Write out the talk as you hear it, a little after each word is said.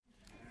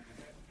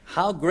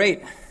How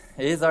great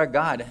is our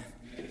God.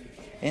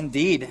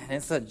 Indeed,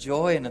 it's a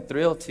joy and a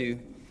thrill to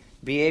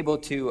be able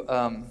to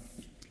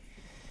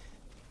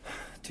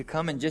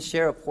come and just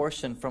share a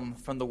portion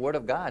from the Word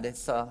of God.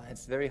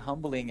 It's very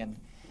humbling, and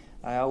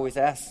I always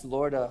ask,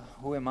 Lord,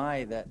 who am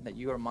I that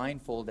you are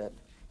mindful that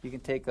you can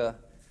take a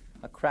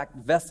cracked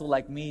vessel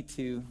like me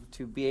to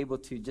be able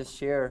to just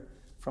share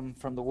from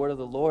the Word of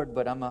the Lord.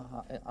 But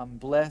I'm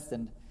blessed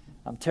and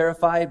I'm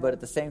terrified, but at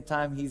the same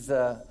time,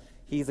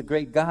 He's a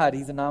great God.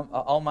 He's an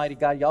almighty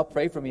God. Y'all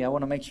pray for me. I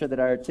want to make sure that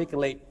I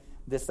articulate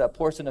this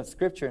portion of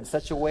Scripture in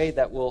such a way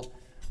that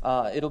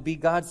it'll be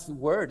God's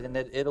Word, and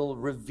that it'll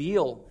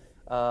reveal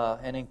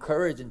and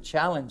encourage and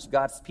challenge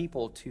God's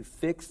people to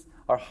fix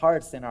our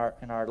hearts and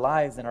our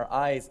lives and our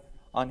eyes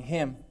on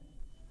Him.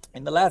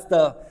 In the last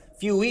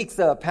few weeks,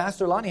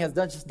 Pastor Lonnie has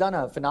done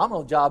a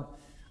phenomenal job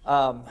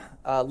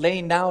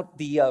laying out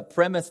the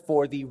premise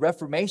for the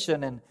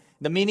Reformation and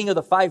the meaning of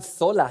the five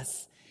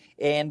solas.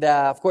 And,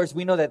 of course,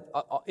 we know that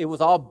it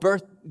was all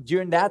birthed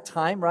during that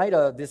time, right?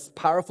 This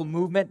powerful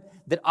movement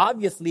that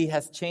obviously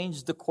has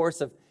changed the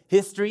course of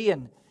history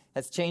and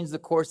has changed the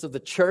course of the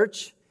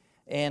church.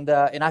 And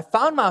I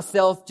found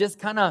myself just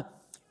kind of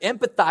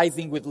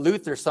empathizing with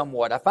Luther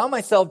somewhat. I found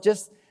myself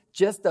just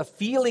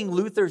feeling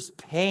Luther's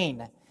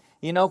pain,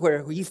 you know,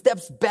 where he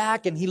steps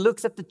back and he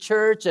looks at the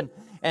church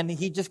and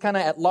he just kind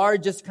of at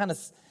large just kind of,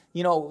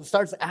 you know,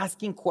 starts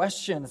asking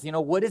questions. You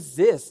know, what is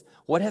this?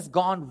 What has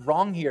gone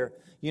wrong here?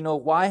 You know,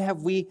 why have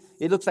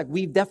it looks like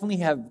we definitely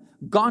have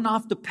gone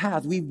off the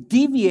path. We've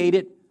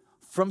deviated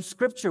from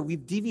Scripture.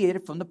 We've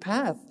deviated from the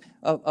path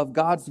of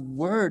God's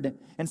Word.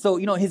 And so,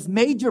 you know, his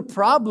major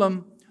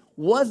problem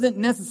wasn't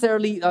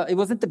necessarily, it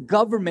wasn't the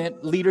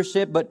government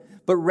leadership, but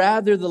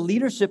rather the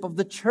leadership of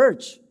the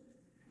church.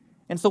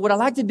 And so what I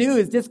like to do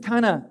is just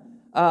kind of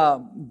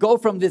go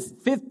from this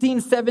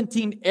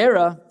 1517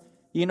 era,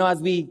 you know,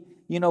 as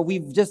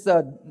we've just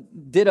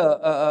did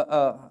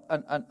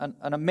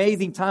an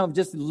amazing time of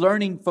just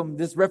learning from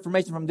this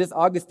Reformation, from this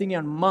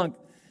Augustinian monk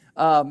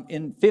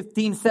in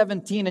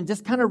 1517, and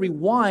just kind of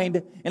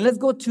rewind, and let's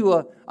go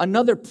to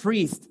another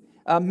priest,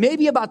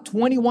 maybe about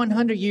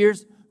 2100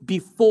 years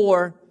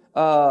before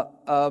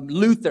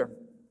Luther.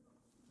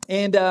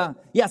 And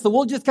so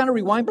we'll just kind of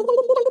rewind,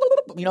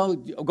 you know,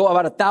 go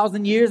about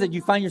 1,000 years and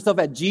you find yourself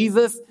at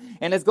Jesus,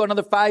 and let's go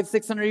another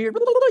 500-600 years,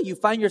 you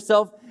find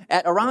yourself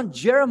at around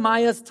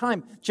Jeremiah's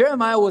time.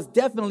 Jeremiah was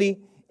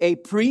definitely a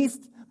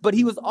priest, but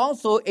he was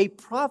also a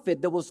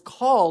prophet that was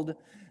called,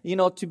 you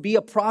know, to be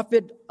a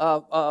prophet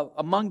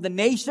among the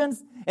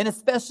nations, and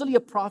especially a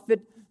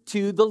prophet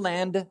to the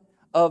land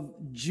of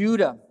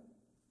Judah.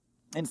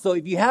 And so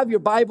if you have your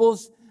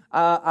Bibles,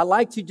 I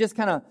like to just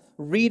kind of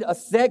read a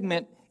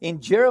segment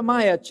in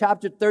Jeremiah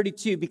chapter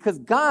 32, because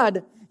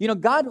God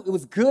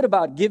was good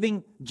about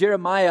giving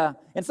Jeremiah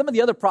and some of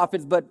the other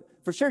prophets, but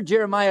for sure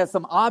Jeremiah,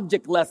 some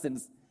object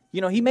lessons. You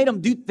know, he made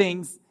them do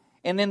things,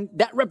 and then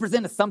that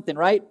represented something,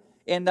 right?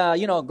 And,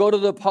 go to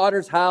the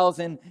potter's house,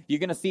 and you're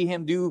going to see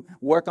him do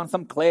work on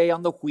some clay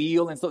on the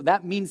wheel. And so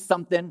that means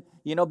something,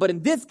 you know. But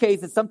in this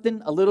case, it's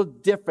something a little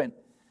different.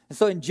 And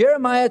so in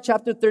Jeremiah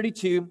chapter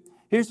 32,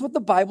 here's what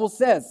the Bible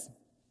says.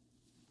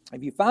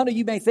 If you found it,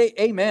 you may say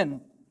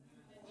amen.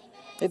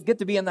 It's good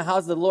to be in the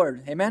house of the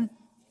Lord. Amen?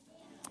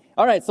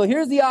 All right, so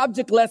here's the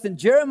object lesson.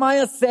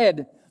 Jeremiah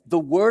said, "The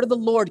word of the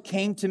Lord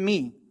came to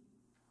me.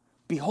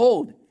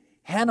 Behold,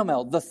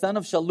 Hanamel, the son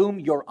of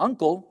Shallum, your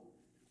uncle,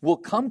 will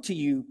come to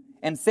you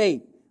and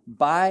say,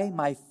 buy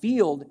my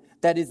field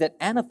that is at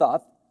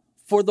Anathoth,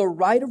 for the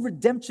right of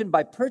redemption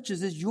by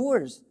purchase is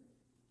yours."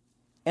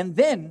 And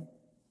then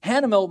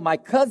Hanamel, my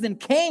cousin,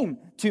 came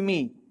to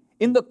me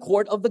in the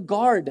court of the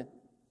guard,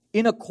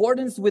 in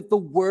accordance with the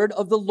word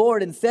of the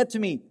Lord, and said to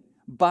me,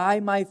 buy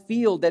my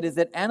field that is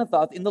at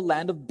Anathoth in the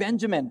land of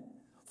Benjamin,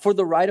 for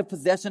the right of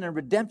possession and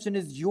redemption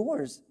is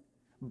yours.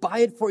 Buy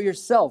it for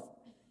yourself.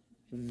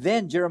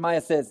 Then Jeremiah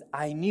says,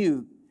 I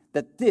knew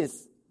that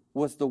this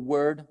was the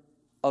word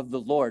of the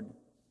Lord.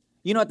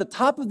 You know, at the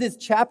top of this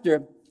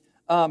chapter,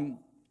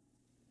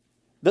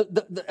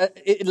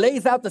 it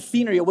lays out the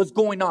scenery of what's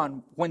going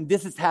on when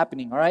this is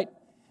happening, all right?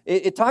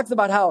 It talks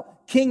about how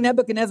King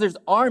Nebuchadnezzar's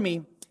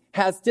army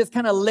has just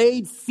kind of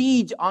laid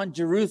siege on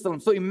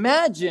Jerusalem. So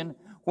imagine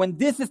when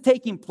this is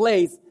taking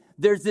place,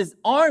 there's this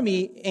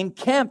army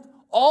encamped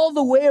all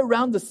the way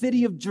around the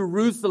city of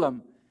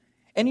Jerusalem.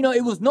 And, you know,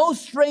 it was no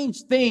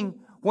strange thing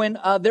when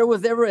there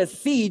was ever a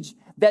siege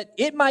that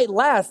it might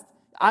last,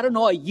 I don't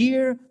know, a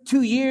year,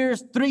 2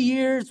 years, 3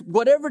 years,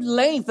 whatever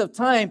length of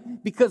time,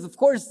 because, of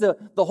course, the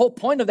whole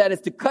point of that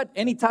is to cut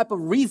any type of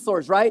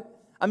resource, right?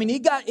 I mean,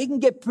 it can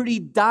get pretty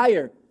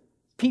dire.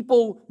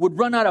 People would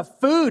run out of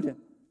food.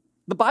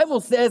 The Bible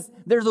says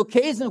there's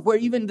occasions where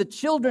even the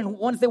children,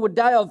 once they would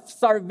die of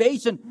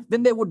starvation,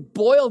 then they would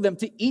boil them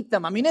to eat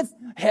them. I mean, it's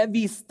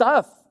heavy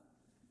stuff.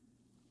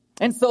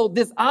 And so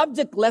this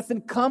object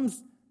lesson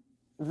comes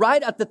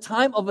right at the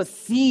time of a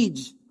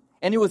siege.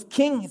 And it was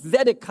King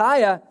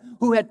Zedekiah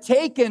who had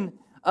taken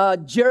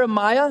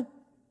Jeremiah,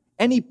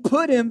 and he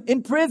put him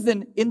in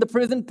prison, in the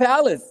prison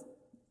palace.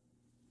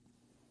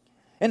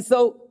 And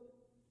so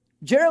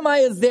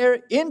Jeremiah is there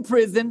in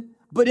prison,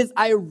 but it's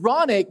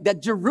ironic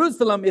that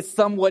Jerusalem is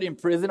somewhat in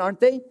prison, aren't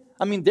they?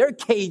 I mean, they're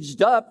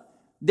caged up.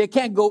 They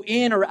can't go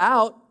in or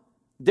out.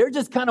 They're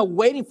just kind of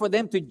waiting for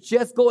them to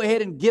just go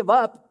ahead and give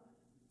up.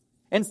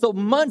 And so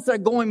months are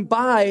going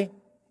by,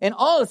 and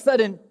all of a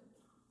sudden,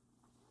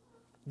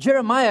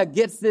 Jeremiah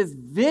gets this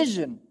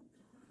vision.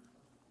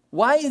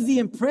 Why is he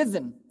in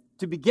prison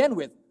to begin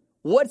with?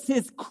 What's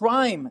his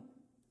crime?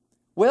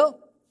 Well,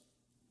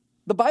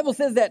 the Bible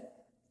says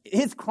that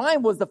his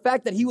crime was the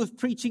fact that he was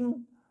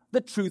preaching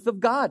the truth of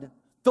God,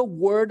 the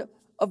word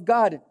of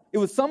God. It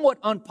was somewhat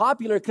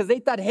unpopular because they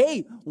thought,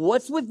 hey,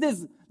 what's with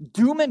this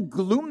doom and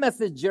gloom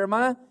message,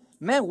 Jeremiah?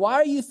 Man, why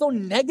are you so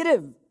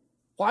negative?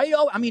 Why are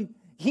you, I mean,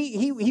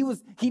 he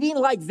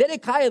didn't like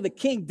Zedekiah the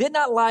king, did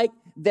not like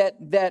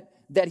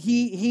that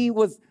he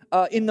was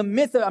in the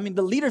midst of, I mean,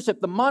 the leadership,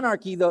 the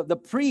monarchy, the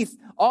priests,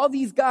 all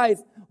these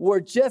guys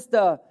were just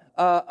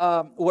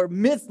were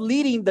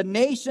misleading the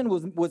nation,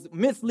 was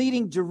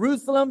misleading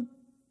Jerusalem.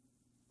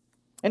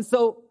 And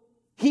so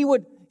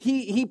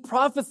he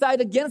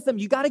prophesied against them.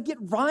 You got to get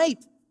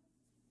right.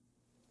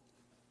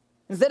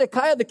 And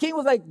Zedekiah the king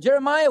was like,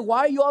 Jeremiah, why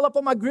are you all up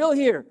on my grill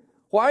here?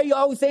 Why are you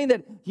always saying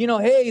that,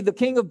 hey, the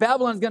king of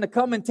Babylon is going to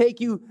come and take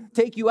you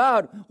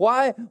out?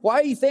 Why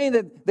are you saying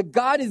that the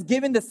God is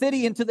giving the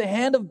city into the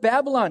hand of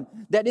Babylon,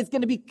 that it's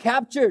going to be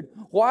captured?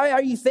 Why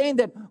are you saying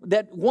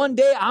that one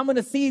day I'm going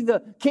to see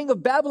the king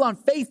of Babylon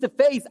face to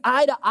face,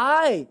 eye to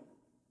eye?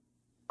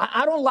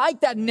 I don't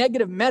like that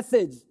negative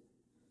message.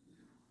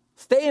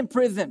 Stay in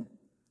prison.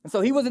 And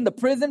so he was in the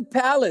prison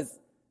palace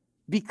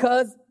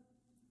because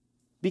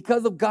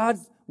of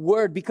God's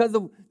word, because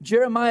of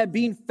Jeremiah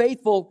being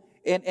faithful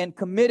and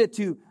committed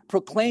to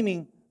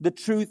proclaiming the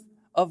truth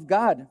of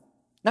God.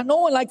 Now, no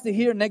one likes to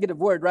hear a negative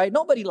word, right?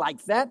 Nobody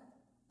likes that.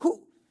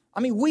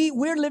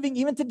 We're living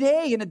even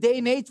today in a day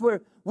and age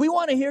where we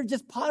want to hear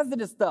just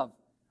positive stuff.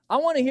 I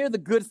want to hear the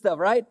good stuff,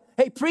 right?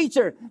 Hey,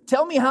 preacher,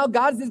 tell me how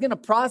God is going to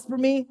prosper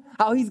me,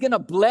 how he's going to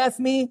bless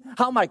me,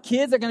 how my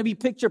kids are going to be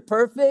picture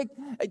perfect.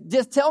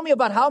 Just tell me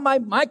about how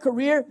my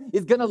career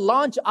is going to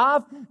launch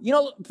off.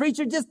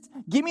 Preacher, just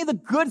give me the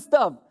good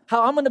stuff.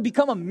 How I'm going to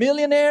become a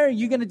millionaire.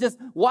 You're going to just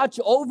watch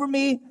over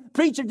me.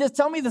 Preacher, just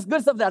tell me this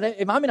good stuff that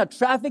if I'm in a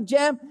traffic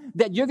jam,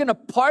 that you're going to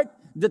part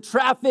the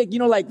traffic,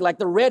 like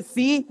the Red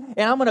Sea,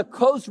 and I'm going to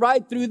coast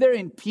right through there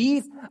in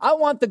peace. I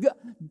want the good.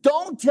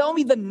 Don't tell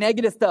me the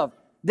negative stuff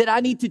that I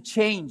need to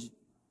change,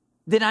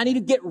 that I need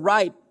to get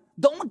right.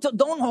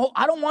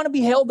 I don't want to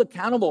be held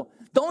accountable.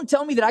 Don't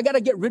tell me that I got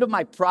to get rid of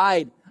my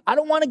pride. I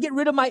don't want to get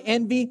rid of my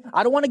envy.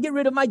 I don't want to get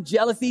rid of my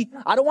jealousy.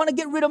 I don't want to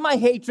get rid of my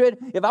hatred.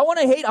 If I want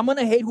to hate, I'm going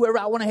to hate whoever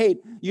I want to hate.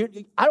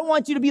 I don't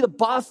want you to be the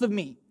boss of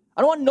me.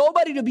 I don't want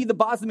nobody to be the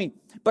boss of me.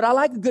 But I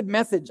like a good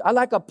message. I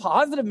like a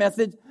positive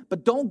message,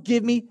 but don't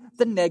give me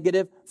the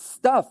negative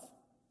stuff.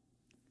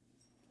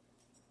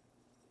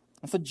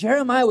 And so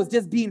Jeremiah was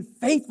just being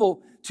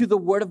faithful to the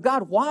word of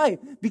God. Why?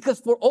 Because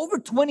for over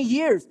 20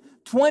 years,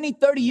 20,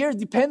 30 years,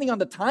 depending on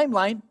the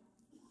timeline,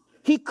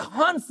 he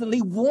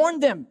constantly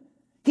warned them.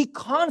 He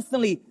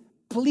constantly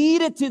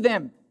pleaded to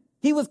them.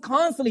 He was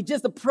constantly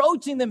just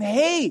approaching them.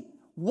 Hey,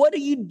 what are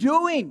you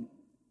doing?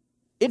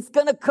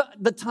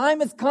 The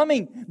time is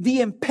coming.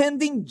 The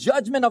impending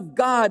judgment of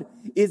God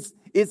is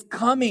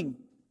coming.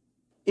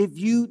 If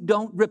you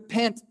don't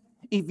repent,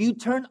 if you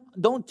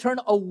don't turn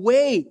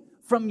away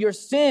from your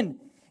sin,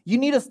 you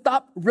need to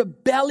stop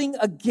rebelling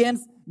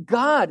against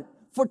God.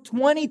 For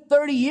 20,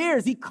 30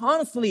 years, he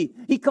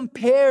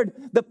compared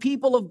the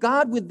people of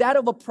God with that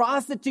of a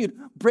prostitute,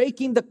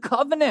 breaking the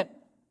covenant.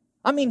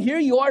 I mean, here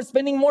you are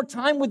spending more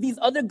time with these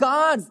other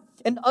gods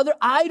and other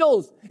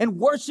idols and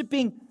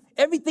worshiping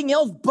everything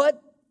else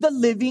but the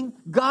living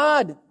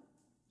God.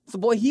 So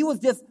boy, he was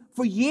just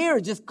for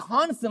years, just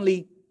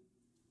constantly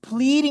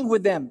pleading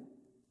with them.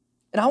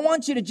 And I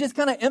want you to just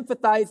kind of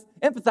empathize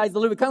a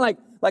little bit, kind of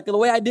like the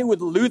way I did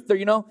with Luther,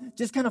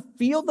 just kind of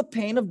feel the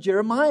pain of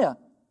Jeremiah.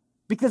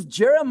 Because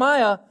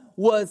Jeremiah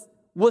was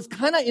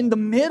kind of in the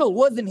middle,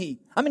 wasn't he?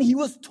 I mean, he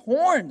was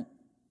torn.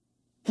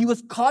 He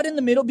was caught in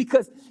the middle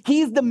because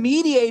he's the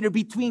mediator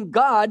between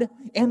God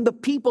and the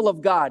people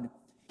of God.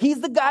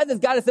 He's the guy that's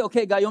got to say,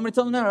 okay, God, you want me to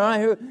tell them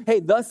now? Hey,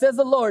 thus says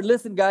the Lord,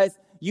 listen, guys,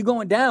 you're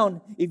going down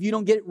if you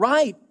don't get it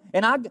right.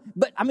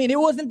 But it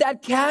wasn't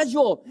that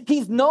casual.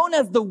 He's known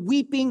as the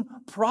weeping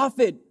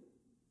prophet.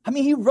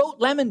 He wrote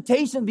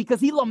Lamentations because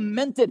he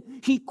lamented,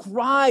 he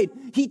cried,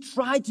 he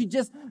tried to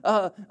just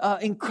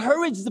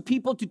encourage the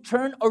people to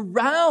turn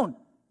around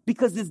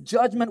because his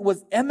judgment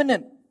was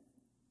imminent.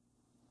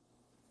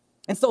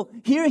 And so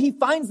here he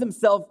finds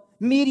himself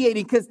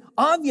mediating because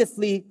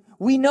obviously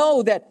we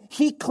know that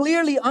he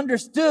clearly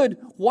understood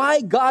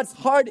why God's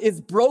heart is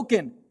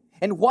broken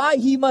and why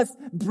he must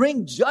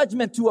bring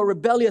judgment to a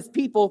rebellious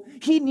people.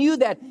 He knew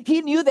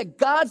that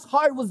God's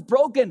heart was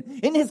broken.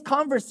 In his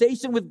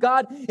conversation with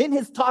God, in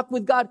his talk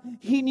with God,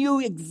 he knew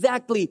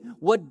exactly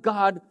what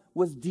God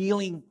was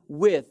dealing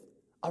with,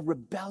 a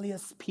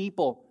rebellious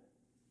people.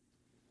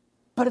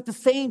 But at the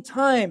same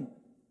time,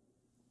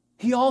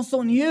 he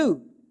also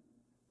knew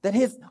that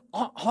his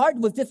heart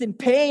was just in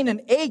pain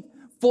and ache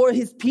for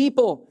his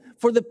people,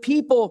 for the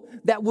people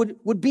that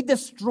would be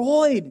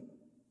destroyed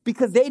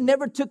because they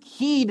never took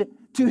heed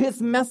to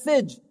his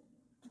message.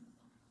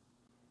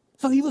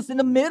 So he was in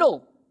the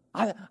middle.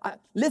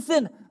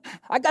 Listen,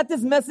 I got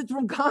this message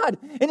from God,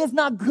 and it's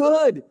not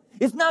good.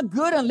 It's not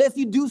good unless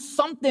you do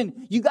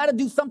something. You got to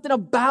do something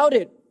about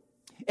it.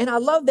 And I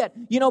love that,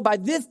 by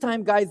this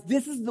time, guys,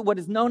 this is what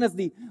is known as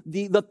the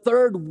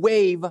third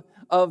wave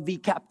of the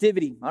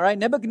captivity. All right.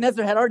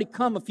 Nebuchadnezzar had already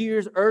come a few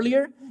years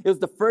earlier. It was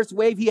the first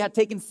wave. He had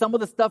taken some of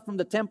the stuff from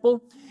the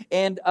temple,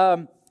 and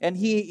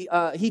he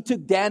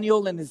took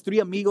Daniel and his three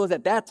amigos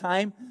at that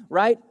time,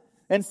 right?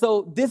 And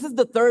so this is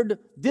the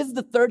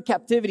third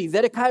captivity.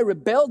 Zedekiah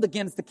rebelled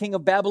against the king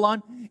of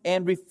Babylon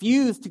and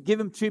refused to give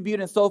him tribute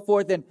and so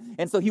forth.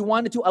 And so he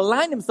wanted to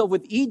align himself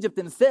with Egypt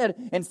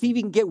instead and see if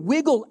he can get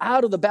wiggled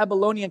out of the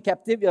Babylonian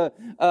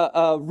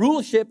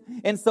ruleship.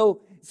 And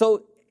so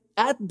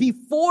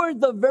before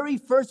the very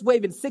first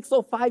wave in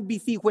 605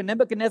 BC, when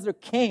Nebuchadnezzar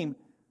came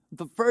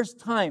the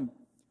first time,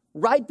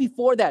 right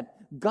before that,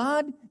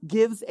 God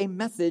gives a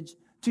message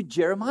to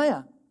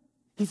Jeremiah.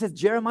 He says,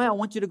 Jeremiah, I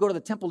want you to go to the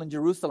temple in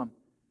Jerusalem.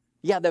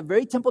 Yeah, the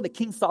very temple that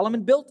King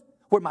Solomon built,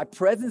 where my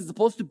presence is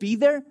supposed to be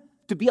there,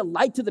 to be a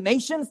light to the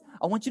nations.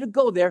 I want you to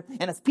go there.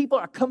 And as people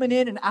are coming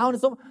in and out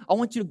and so, I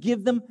want you to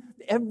give them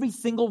every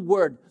single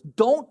word.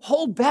 Don't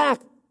hold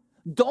back.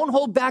 Don't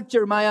hold back,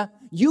 Jeremiah.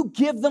 You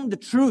give them the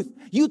truth.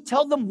 You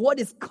tell them what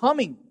is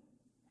coming.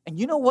 And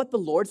you know what the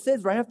Lord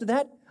says right after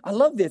that? I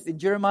love this. In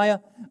Jeremiah,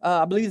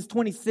 I believe it's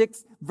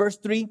 26, verse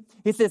 3.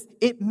 He says,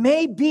 it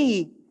may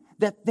be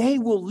that they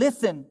will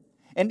listen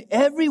and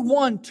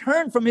everyone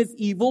turn from his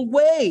evil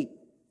way,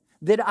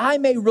 that I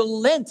may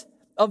relent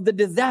of the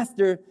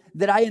disaster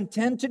that I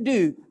intend to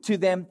do to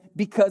them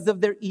because of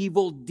their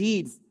evil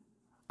deeds.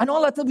 I know a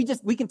lot of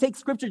times we can take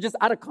scripture just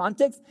out of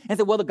context and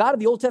say, well, the God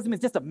of the Old Testament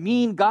is just a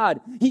mean God.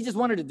 He just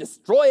wanted to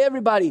destroy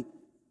everybody.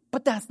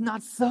 But that's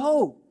not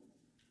so.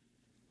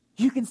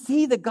 You can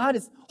see that God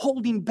is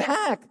holding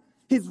back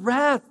his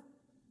wrath.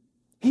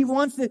 He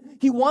wants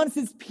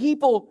his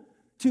people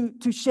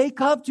to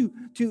shake up,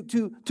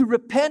 to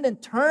repent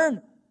and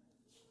turn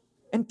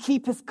and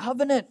keep his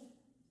covenant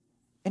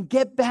and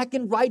get back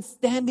in right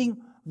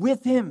standing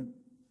with him.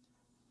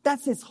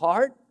 That's his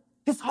heart.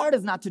 His heart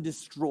is not to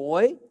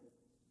destroy.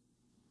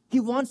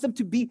 He wants them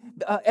to be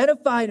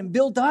edified and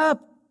built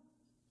up.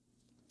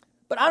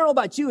 But I don't know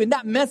about you. In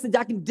that message,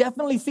 I can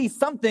definitely see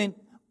something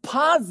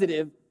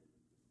positive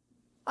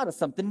out of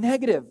something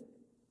negative.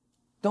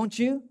 Don't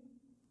you?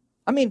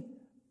 I mean,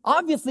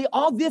 obviously,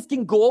 all this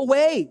can go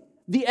away.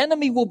 The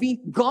enemy will be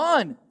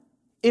gone.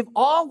 If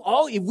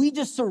we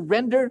just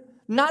surrender,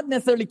 not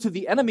necessarily to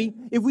the enemy,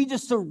 if we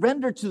just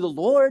surrender to the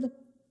Lord,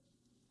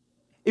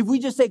 if we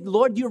just say,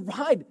 Lord, you're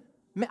right.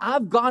 Man,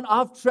 I've gone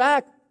off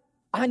track.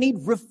 I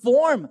need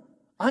reform.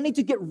 I need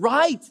to get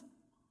right.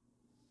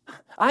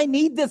 I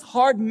need this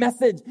hard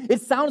message.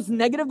 It sounds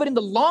negative, but in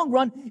the long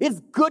run, it's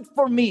good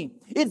for me.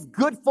 It's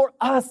good for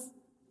us.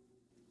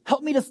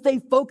 Help me to stay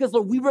focused,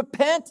 Lord. We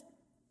repent.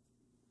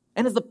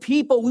 And as a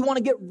people, we want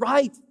to get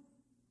right.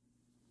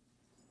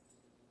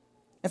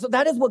 And so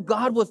that is what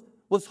God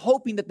was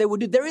hoping that they would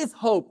do. There is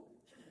hope.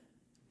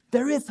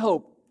 There is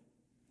hope.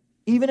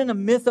 Even in the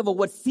midst of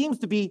what seems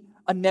to be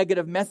a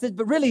negative message.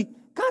 But really,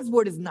 God's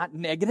word is not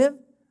negative.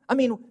 I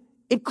mean,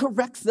 it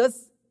corrects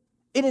us.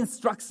 It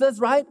instructs us,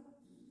 right?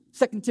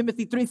 2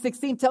 Timothy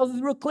 3:16 tells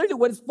us real clearly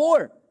what it's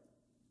for.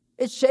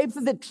 It shapes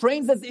us, it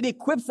trains us, it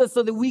equips us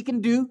so that we can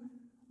do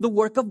the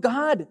work of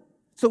God.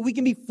 So we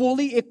can be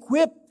fully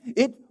equipped.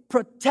 It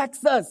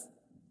protects us.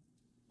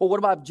 Well, what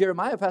about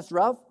Jeremiah, Pastor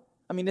Ralph?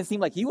 I mean, it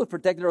seemed like he was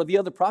protected, or the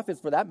other prophets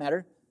for that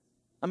matter.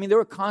 I mean, they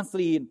were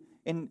constantly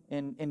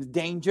in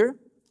danger.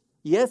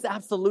 Yes,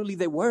 absolutely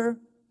they were.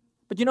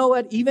 But you know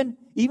what? Even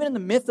in the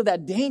midst of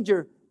that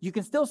danger, you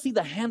can still see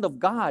the hand of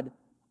God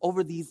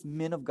over these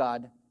men of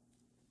God.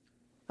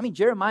 I mean,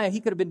 Jeremiah,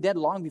 he could have been dead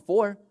long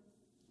before,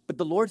 but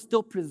the Lord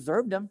still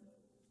preserved him.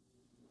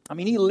 I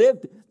mean, he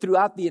lived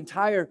throughout the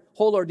entire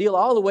whole ordeal,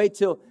 all the way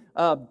till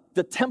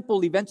the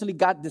temple eventually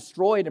got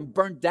destroyed and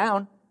burnt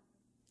down.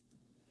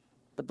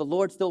 But the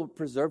Lord still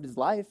preserved his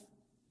life.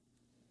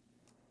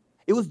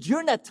 It was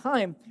during that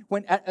time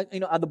when,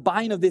 at the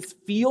buying of this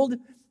field,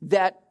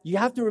 that you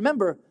have to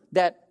remember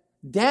that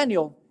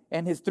Daniel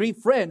and his three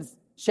friends,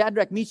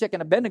 Shadrach, Meshach,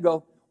 and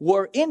Abednego,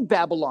 were in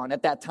Babylon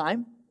at that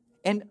time.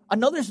 And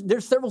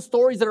there's several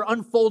stories that are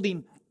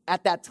unfolding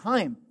at that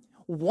time.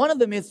 One of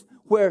them is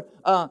where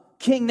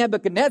King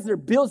Nebuchadnezzar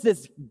builds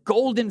this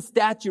golden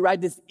statue,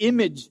 right? This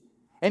image.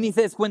 And he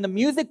says, when the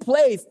music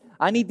plays,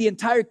 I need the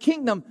entire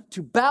kingdom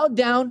to bow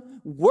down,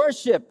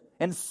 worship,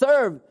 and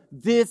serve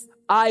this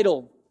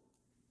idol.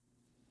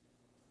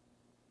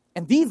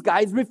 And these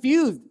guys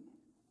refused.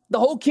 The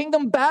whole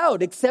kingdom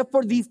bowed except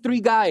for these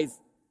three guys.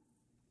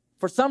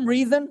 For some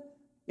reason,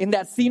 in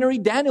that scenery,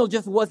 Daniel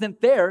just wasn't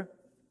there.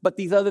 But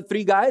these other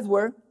three guys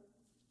were.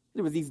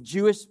 There were these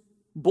Jewish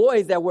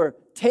boys that were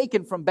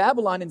taken from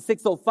Babylon in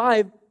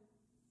 605.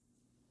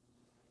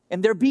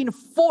 And they're being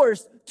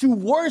forced to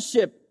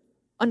worship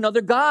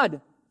another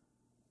god.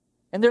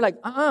 And they're like,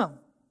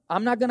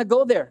 I'm not going to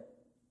go there.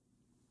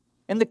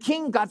 And the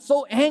king got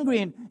so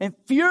angry and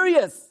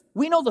furious.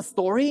 We know the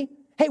story.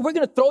 Hey, we're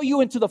going to throw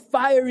you into the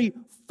fiery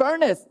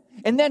furnace.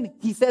 And then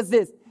he says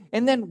this,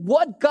 and then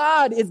what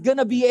God is going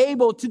to be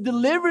able to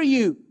deliver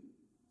you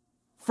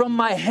from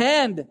my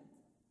hand?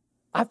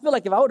 I feel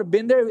like if I would have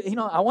been there,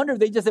 I wonder if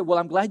they just said, well,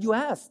 I'm glad you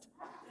asked.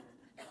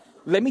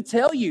 Let me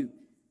tell you.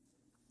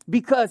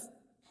 Because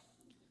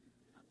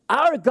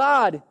our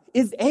God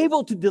is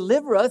able to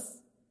deliver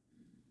us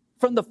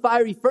from the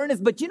fiery furnace.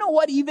 But you know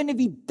what? Even if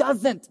he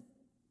doesn't,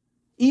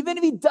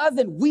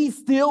 we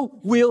still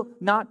will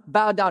not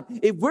bow down.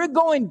 If we're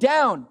going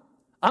down,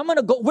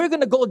 we're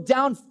going to go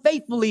down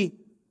faithfully,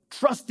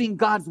 trusting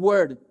God's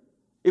word.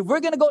 If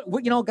we're going to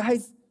go,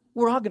 guys,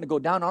 we're all going to go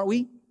down, aren't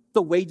we?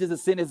 The wages of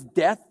sin is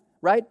death,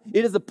 right?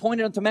 It is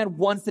appointed unto man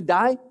once to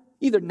die.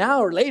 Either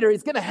now or later,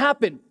 it's going to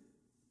happen.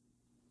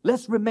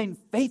 Let's remain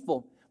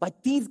faithful.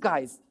 Like these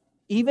guys,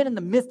 even in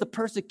the midst of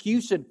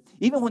persecution,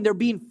 even when they're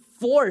being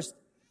forced,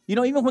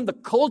 even when the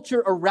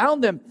culture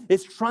around them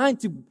is trying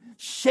to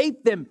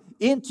shape them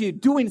into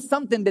doing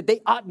something that they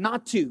ought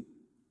not to.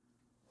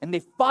 And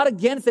they fought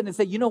against it and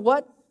said, you know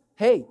what?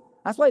 Hey,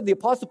 that's why the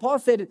Apostle Paul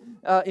said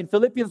in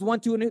Philippians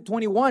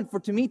 1:21, for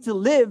to me to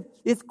live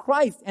is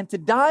Christ, and to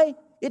die,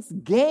 it's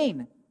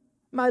gain.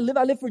 I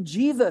live for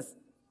Jesus.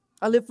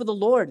 I live for the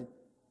Lord.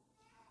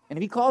 And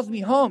if he calls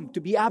me home,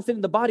 to be absent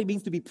in the body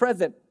means to be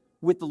present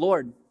with the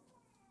Lord.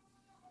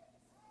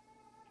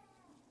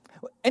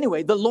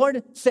 Anyway, the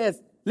Lord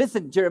says,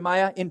 listen,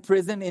 Jeremiah, in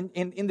prison,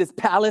 in this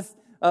palace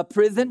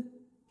prison,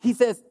 he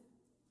says,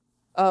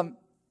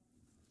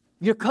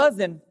 your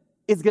cousin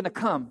is going to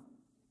come.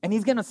 And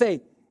he's going to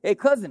say, hey,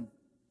 cousin,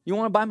 you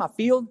want to buy my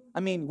field?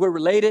 I mean, we're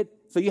related,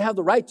 so you have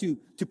the right to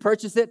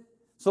purchase it.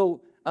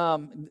 So,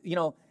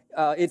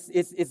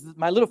 it's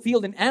my little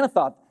field in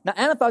Anathoth. Now,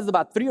 Anathoth is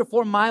about 3 or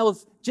 4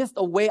 miles just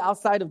away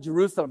outside of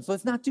Jerusalem. So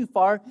it's not too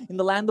far in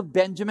the land of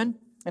Benjamin.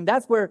 And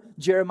that's where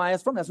Jeremiah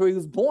is from. That's where he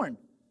was born.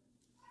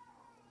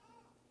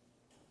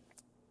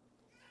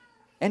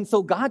 And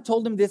so God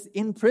told him this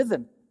in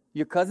prison.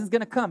 Your cousin's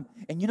going to come.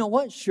 And you know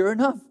what? Sure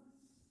enough,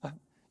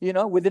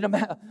 within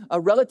a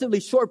relatively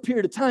short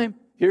period of time,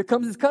 here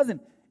comes his cousin.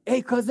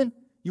 Hey, cousin,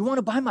 you want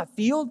to buy my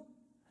field?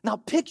 Now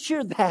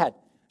picture that.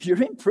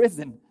 You're in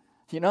prison,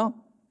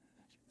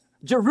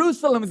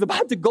 Jerusalem is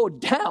about to go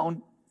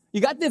down. You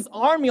got this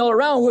army all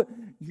around.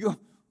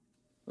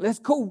 Let's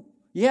go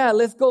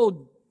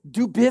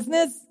do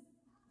business.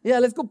 Yeah,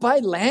 let's go buy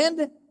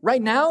land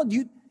right now.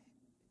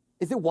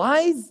 Is it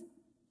wise?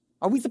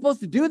 Are we supposed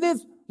to do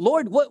this?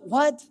 Lord,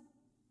 what?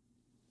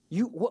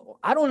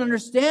 I don't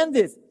understand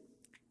this.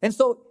 And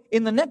so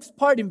in the next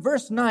part, in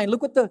verse 9,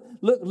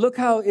 look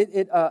how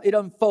it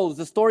unfolds.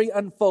 The story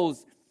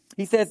unfolds.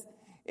 He says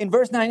in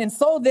verse 9, and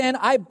so then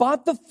I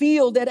bought the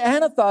field at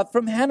Anathoth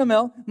from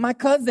Hanamel, my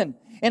cousin,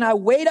 and I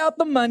weighed out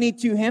the money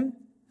to him,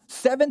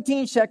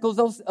 17 shekels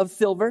of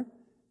silver,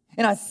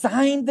 and I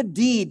signed the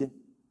deed.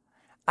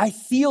 I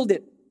sealed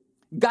it,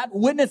 got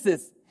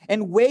witnesses,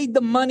 and weighed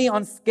the money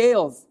on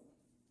scales.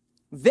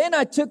 Then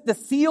I took the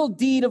sealed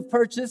deed of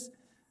purchase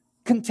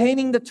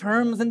containing the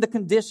terms and the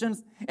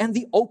conditions and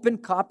the open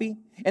copy.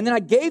 And then I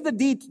gave the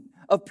deed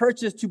of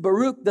purchase to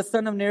Baruch, the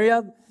son of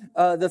Neriah,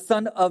 the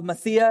son of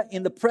Maaseiah,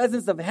 in the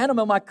presence of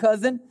Hanamel, my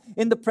cousin,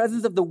 in the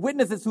presence of the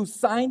witnesses who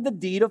signed the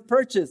deed of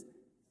purchase,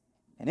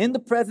 and in the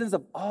presence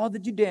of all the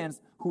Judeans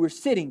who were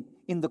sitting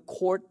in the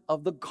court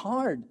of the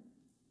guard.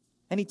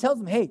 And he tells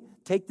them, hey,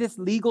 take this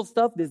legal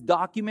stuff, this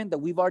document that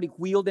we've already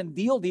wheeled and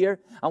dealed here.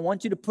 I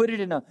want you to put it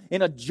in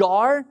a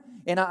jar,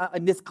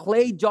 in this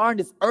clay jar, in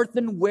this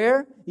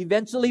earthenware,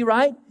 eventually,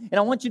 right? And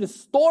I want you to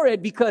store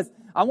it because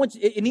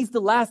it needs to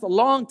last a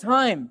long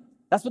time.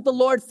 That's what the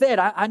Lord said.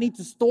 I need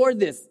to store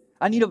this.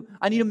 I need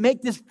to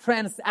make this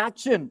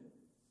transaction.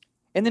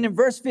 And then in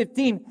verse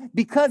 15,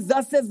 because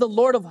thus says the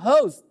Lord of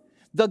hosts,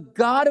 the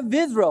God of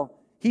Israel,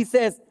 he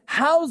says,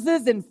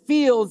 houses and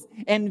fields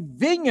and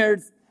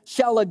vineyards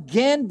shall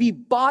again be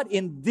bought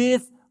in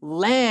this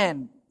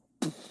land.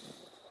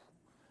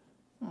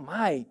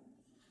 My,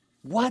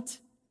 what?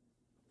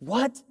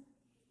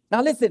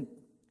 Now listen,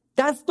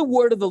 that's the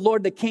word of the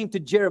Lord that came to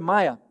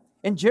Jeremiah.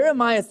 And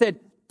Jeremiah said,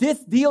 this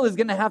deal is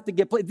going to have to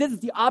get played. This is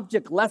the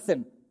object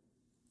lesson.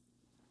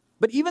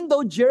 But even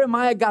though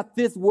Jeremiah got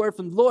this word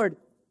from the Lord,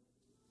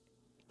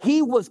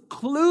 he was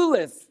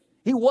clueless.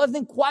 He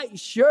wasn't quite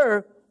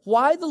sure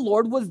why the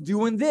Lord was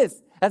doing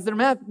this. As a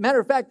matter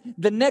of fact,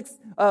 the next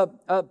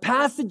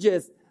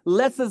passages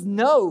lets us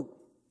know,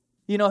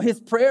 his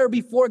prayer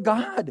before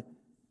God,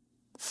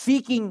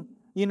 seeking,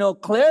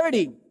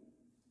 clarity.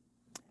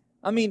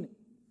 I mean,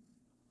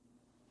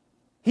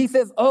 he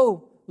says,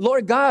 oh,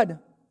 Lord God,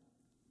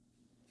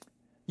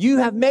 you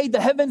have made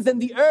the heavens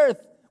and the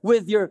earth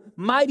with your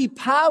mighty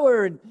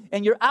power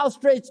and your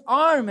outstretched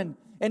arm,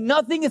 and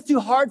nothing is too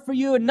hard for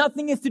you and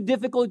nothing is too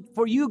difficult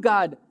for you,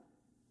 God.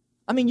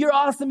 I mean, you're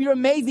awesome. You're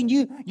amazing.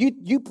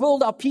 You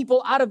pulled our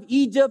people out of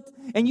Egypt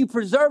and you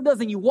preserved us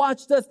and you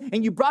watched us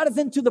and you brought us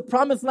into the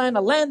promised land,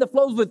 a land that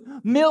flows with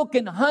milk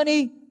and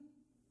honey.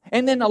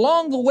 And then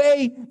along the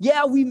way,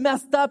 we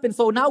messed up. And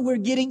so now we're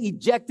getting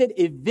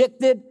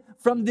evicted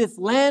from this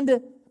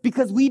land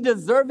because we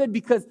deserve it,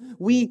 because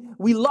we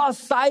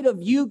lost sight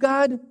of you,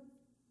 God.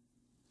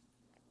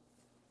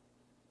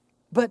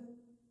 But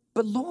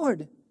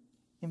Lord,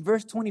 in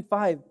verse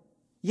 25,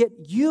 yet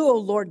you, O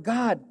Lord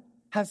God,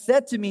 have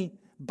said to me,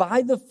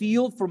 buy the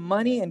field for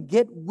money and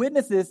get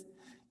witnesses,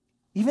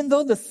 even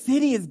though the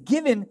city is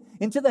given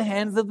into the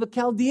hands of the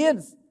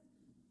Chaldeans.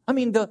 I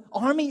mean, the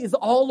army is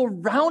all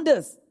around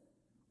us.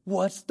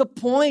 What's the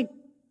point?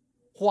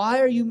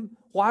 Why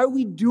are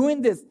we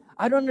doing this?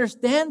 I don't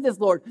understand this,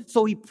 Lord.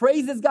 So he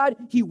praises God.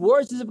 He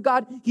worships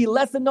God. He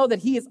lets them know that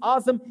he is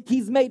awesome.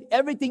 He's made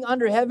everything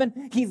under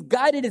heaven. He's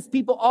guided his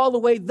people all the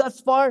way thus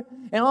far.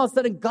 And all of a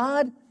sudden,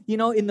 God,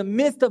 in the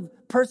midst of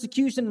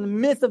persecution, in the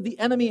midst of the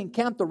enemy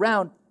encamped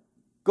around,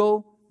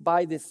 go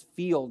buy this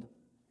field.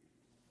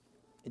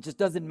 It just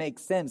doesn't make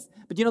sense.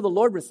 But the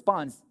Lord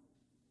responds.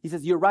 He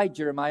says, you're right,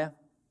 Jeremiah.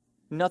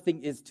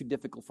 Nothing is too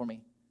difficult for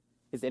me.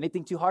 Is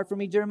anything too hard for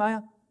me,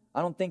 Jeremiah?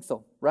 I don't think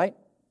so, right?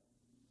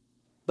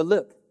 But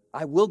look,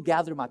 I will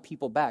gather my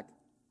people back.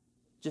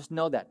 Just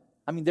know that.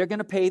 I mean, they're going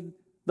to pay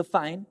the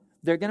fine.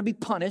 They're going to be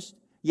punished.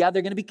 Yeah,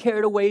 they're going to be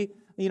carried away,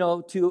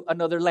 to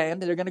another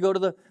land. They're going to go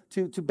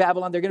to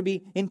Babylon. They're going to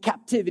be in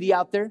captivity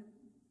out there.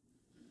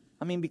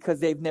 I mean, because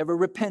they've never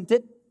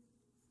repented.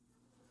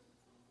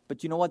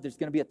 But you know what? There's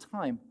going to be a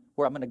time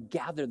where I'm going to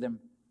gather them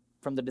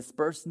from the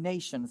dispersed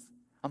nations.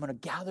 I'm going to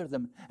gather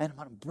them and I'm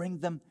going to bring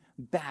them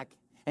back.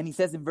 And he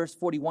says in verse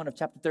 41 of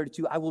chapter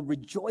 32, I will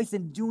rejoice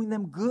in doing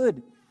them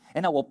good,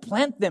 and I will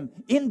plant them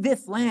in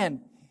this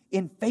land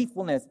in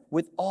faithfulness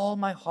with all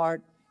my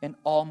heart and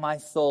all my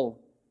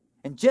soul.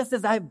 And just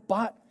as I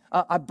brought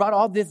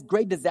all this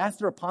great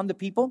disaster upon the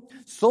people,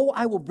 so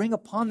I will bring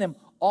upon them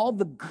all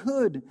the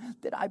good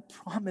that I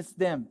promised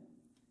them.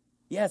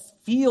 Yes,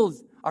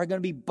 fields are going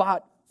to be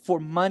bought for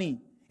money,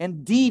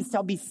 and deeds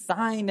shall be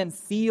signed and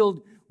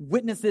sealed,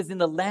 witnesses in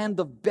the land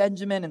of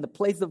Benjamin, in the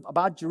place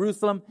about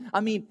Jerusalem. I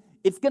mean,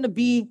 it's going to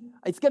be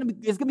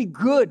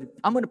good.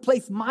 I'm going to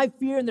place my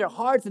fear in their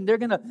hearts, and they're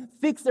going to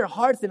fix their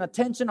hearts and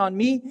attention on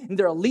me and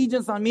their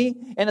allegiance on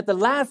me. And at the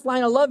last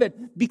line, I love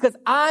it, because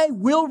I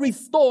will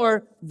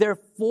restore their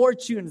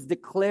fortunes,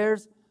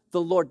 declares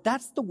the Lord.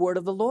 That's the word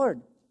of the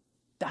Lord.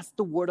 That's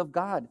the word of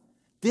God.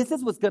 This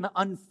is what's going to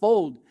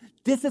unfold.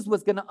 This is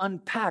what's going to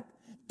unpack.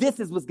 This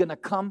is what's going to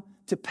come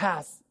to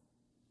pass.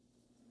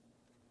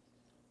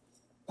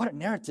 What a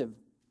narrative.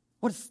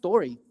 What a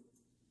story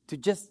to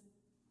just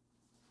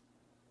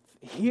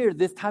hear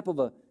this type of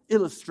a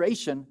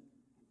illustration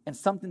and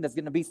something that's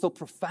going to be so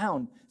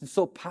profound and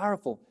so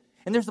powerful.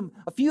 And there's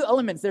a few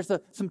elements. There's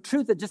some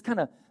truth that just kind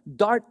of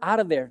dart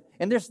out of there.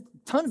 And there's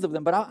tons of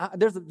them, but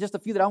there's just a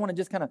few that I want to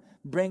just kind of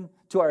bring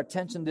to our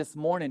attention this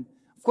morning.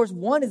 Of course,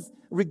 one is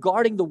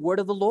regarding the word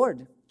of the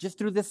Lord, just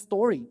through this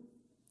story.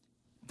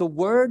 The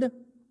word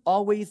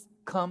always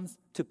comes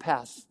to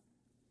pass.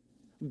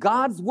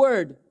 God's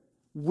word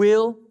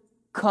will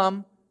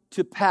come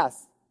to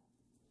pass.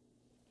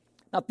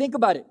 Now think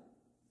about it.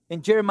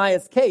 In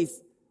Jeremiah's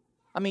case,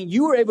 I mean,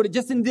 you were able to,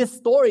 just in this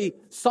story,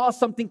 saw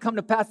something come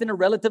to pass in a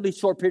relatively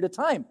short period of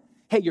time.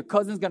 Hey, your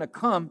cousin's going to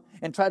come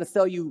and try to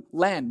sell you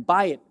land,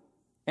 buy it.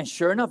 And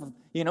sure enough,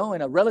 in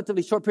a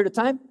relatively short period of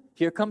time,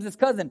 here comes his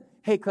cousin.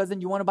 Hey, cousin,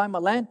 you want to buy my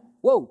land?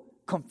 Whoa,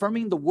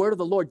 confirming the word of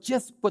the Lord,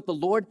 just what the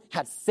Lord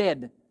had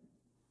said.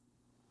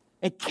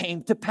 It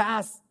came to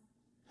pass.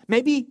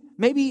 Maybe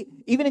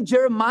even in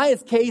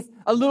Jeremiah's case,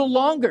 a little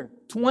longer,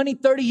 20,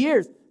 30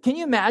 years. Can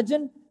you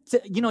imagine,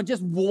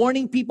 just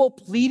warning people,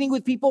 pleading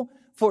with people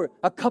for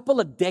a couple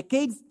of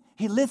decades?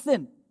 Hey,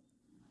 listen,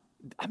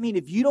 I mean,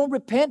 if you don't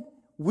repent,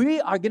 we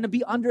are going to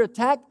be under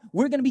attack.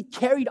 We're going to be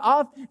carried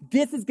off.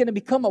 This is going to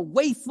become a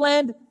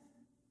wasteland.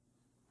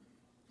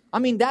 I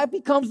mean, that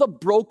becomes a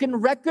broken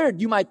record,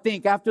 you might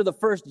think, after the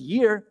first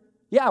year.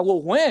 Yeah,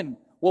 well, when?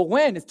 Well,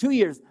 when? It's 2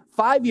 years,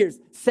 5 years,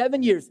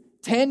 7 years,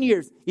 10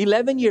 years,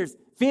 11 years,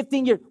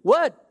 15 years.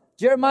 What?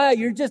 Jeremiah,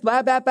 you're just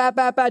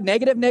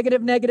negative,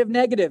 negative, negative,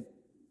 negative.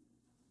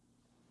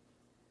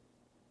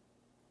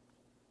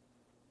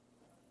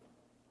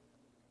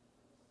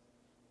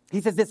 He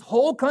says this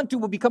whole country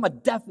will become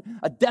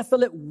a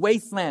desolate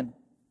wasteland.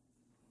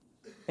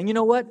 And you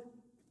know what?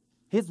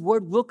 His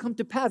word will come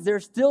to pass. There are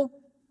still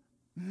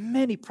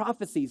many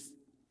prophecies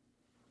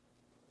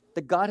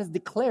that God has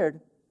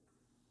declared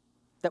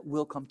that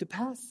will come to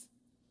pass.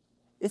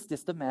 It's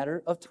just a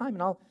matter of time.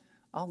 And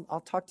I'll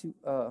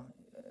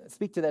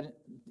speak to that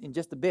in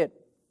just a bit.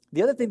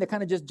 The other thing that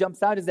kind of just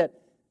jumps out is that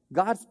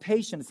God's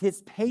patience,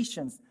 his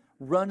patience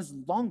runs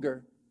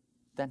longer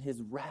than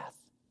his wrath.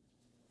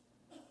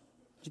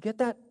 Did you get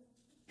that?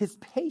 His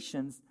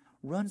patience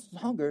runs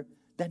longer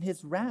than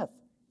his wrath.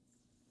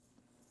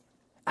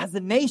 As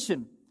a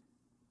nation,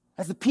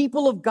 as a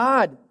people of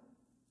God,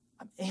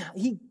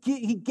 he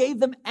gave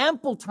them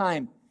ample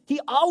time. He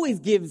always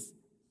gives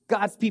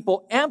God's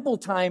people ample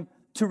time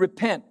to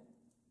repent.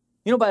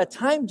 By the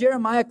time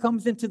Jeremiah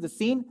comes into the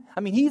scene,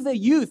 I mean, he's a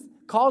youth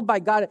called by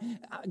God.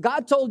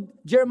 God told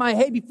Jeremiah,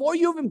 hey, before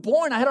you were even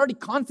born, I had already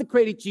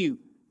consecrated you.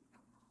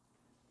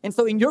 And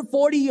so in your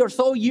 40 or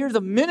so years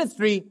of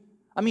ministry,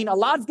 I mean, a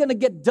lot's going to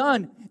get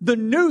done. The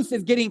noose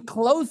is getting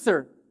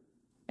closer.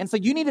 And so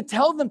you need to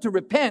tell them to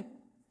repent.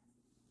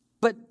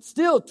 But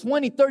still,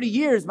 20, 30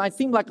 years might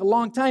seem like a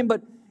long time,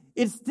 but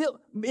it's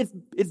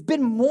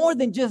been more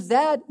than just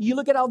that. You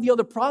look at all the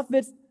other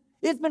prophets,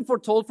 it's been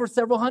foretold for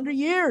several hundred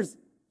years.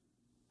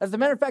 As a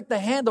matter of fact,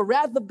 the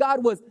wrath of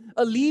God was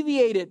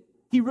alleviated.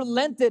 He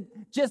relented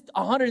just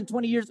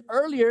 120 years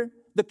earlier.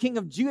 The king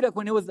of Judah,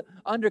 when it was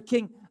under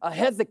King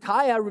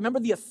Hezekiah, remember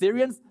the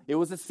Assyrians? It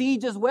was a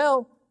siege as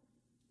well.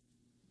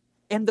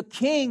 And the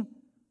king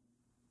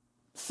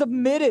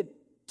submitted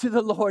to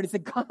the Lord. He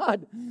said,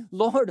 God,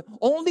 Lord,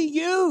 only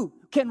you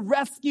can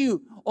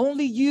rescue.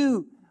 Only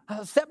you.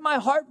 Set my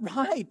heart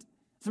right.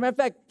 As a matter of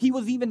fact, he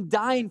was even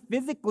dying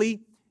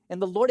physically, and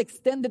the Lord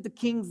extended the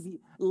king's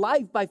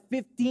life by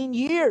 15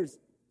 years.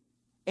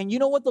 And you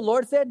know what the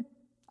Lord said?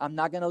 I'm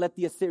not going to let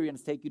the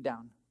Assyrians take you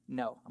down.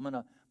 No,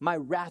 my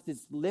wrath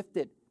is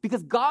lifted.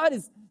 Because God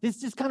is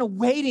just kind of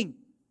waiting.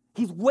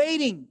 He's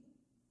waiting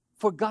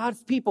for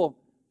God's people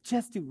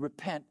just to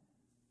repent,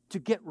 to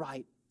get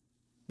right.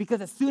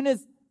 Because as soon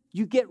as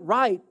you get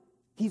right,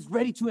 He's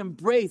ready to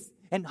embrace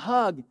and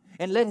hug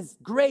and let His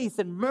grace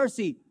and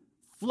mercy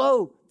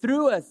flow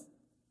through us.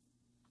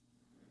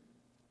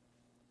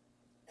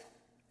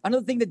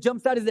 Another thing that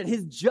jumps out is that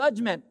His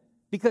judgment,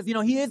 because,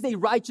 He is a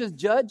righteous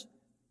judge,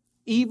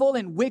 evil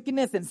and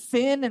wickedness and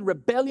sin and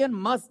rebellion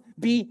must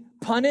be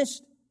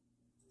punished.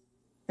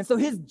 And so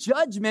His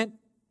judgment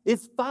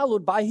is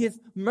followed by His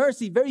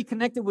mercy, very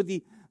connected with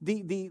the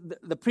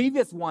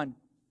previous one.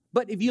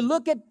 But if you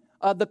look at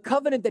the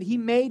covenant that He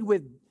made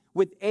with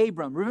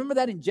Abram, remember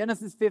that in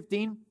Genesis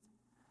 15?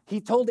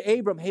 He told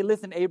Abram, hey,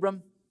 listen,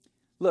 Abram,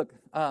 look,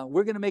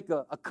 we're going to make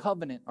a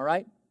covenant, all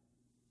right?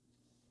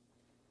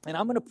 And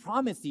I'm going to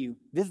promise you,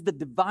 this is the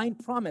divine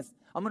promise,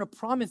 I'm going to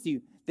promise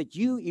you that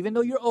you, even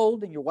though you're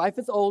old and your wife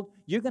is old,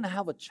 you're going to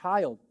have a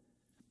child.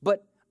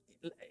 But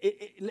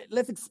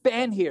let's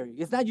expand here.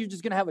 It's not you're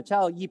just going to have a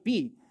child,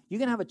 yippee. You're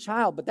going to have a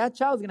child, but that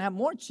child's going to have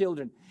more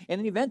children. And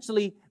then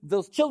eventually,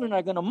 those children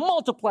are going to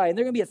multiply, and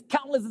they're going to be as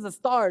countless as the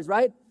stars,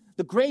 right?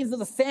 The grains of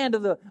the sand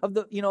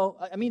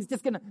it's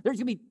just going to, there's going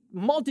to be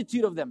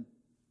multitude of them.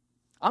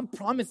 I'm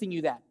promising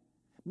you that.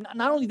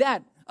 Not only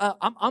that,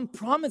 I'm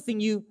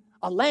promising you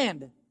a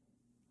land.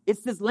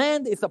 It's this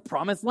land, it's a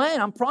promised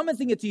land. I'm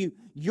promising it to you,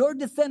 your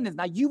descendants.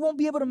 Now, you won't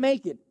be able to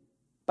make it.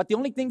 But the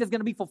only thing that's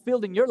going to be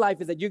fulfilled in your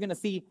life is that you're going to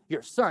see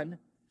your son.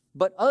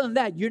 But other than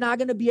that, you're not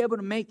going to be able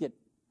to make it.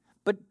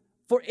 But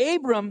for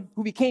Abram,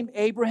 who became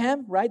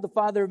Abraham, right, the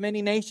father of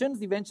many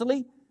nations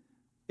eventually,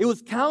 it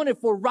was counted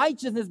for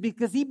righteousness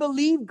because he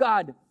believed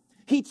God.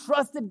 He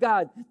trusted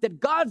God, that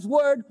God's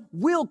word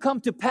will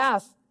come to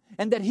pass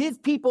and that his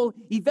people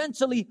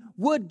eventually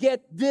would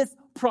get this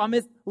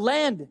promised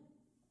land.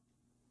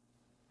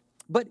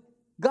 But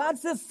God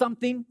says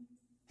something.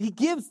 He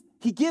gives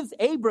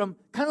Abram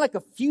kind of like a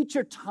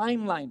future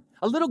timeline,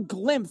 a little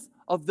glimpse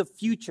of the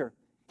future.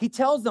 He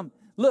tells them,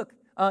 look,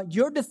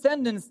 your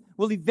descendants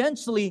will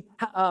eventually,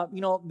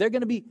 they're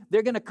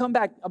going to come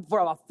back for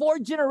about 4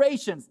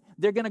 generations.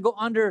 They're going to go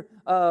under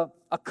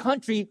a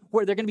country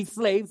where they're going to be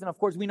slaves. And of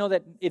course, we know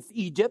that it's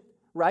Egypt,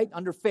 right,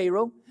 under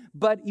Pharaoh.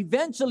 But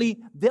eventually,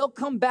 they'll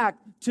come back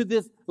to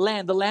this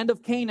land, the land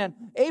of Canaan.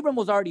 Abram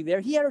was already there.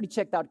 He had already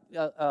checked out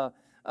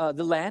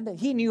the land.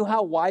 He knew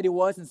how wide it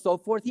was and so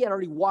forth. He had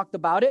already walked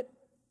about it,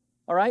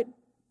 all right?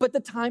 But the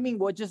timing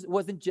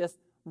wasn't just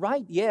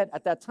right yet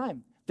at that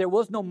time. There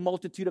was no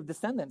multitude of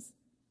descendants.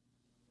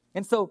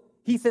 And so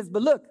he says,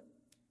 but look,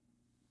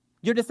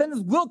 your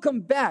descendants will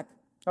come back,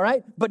 all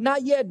right? But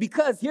not yet,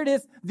 because here it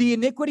is, the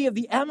iniquity of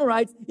the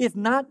Amorites is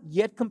not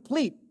yet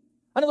complete.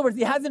 In other words,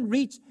 it hasn't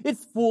reached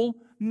its full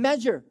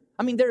measure.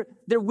 I mean,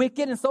 they're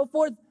wicked and so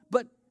forth,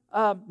 but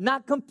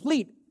not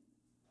complete.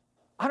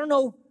 I don't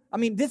know. I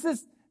mean,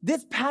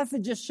 this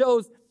passage just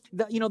shows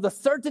the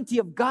certainty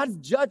of God's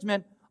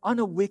judgment on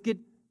a wicked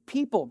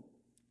people.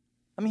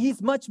 I mean,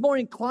 He's much more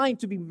inclined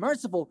to be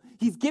merciful.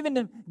 He's given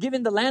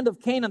the land of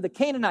Canaan, the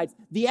Canaanites,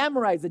 the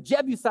Amorites, the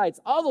Jebusites,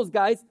 all those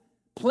guys,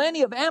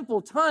 plenty of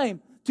ample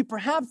time to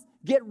perhaps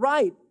get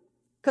right,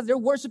 because they're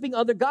worshiping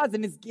other gods,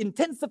 and it's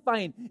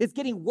intensifying. It's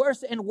getting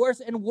worse and worse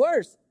and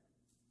worse.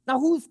 Now,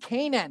 who's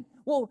Canaan?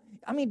 Well,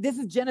 I mean, this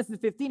is Genesis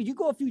 15. If you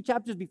go a few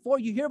chapters before,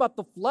 you hear about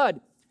the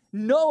flood.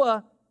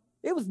 Noah,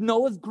 it was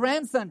Noah's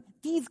grandson.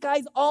 These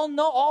guys all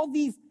know, all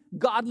these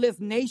godless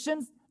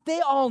nations,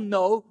 they all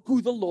know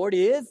who the Lord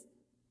is.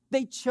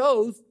 They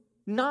chose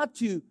not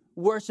to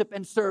worship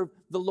and serve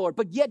the Lord.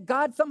 But yet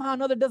God somehow or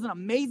another does an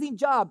amazing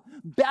job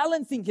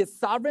balancing His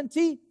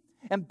sovereignty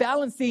and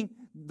balancing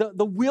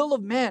the will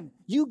of man.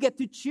 You get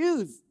to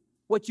choose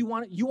what you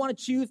want. You want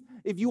to choose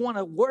if you want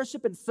to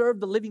worship and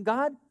serve the living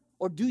God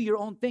or do your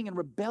own thing and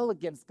rebel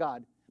against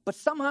God. But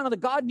somehow or another,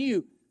 God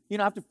knew,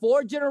 after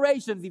 4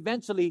 generations,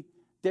 eventually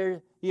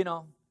they're going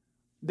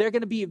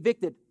to be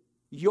evicted.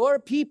 Your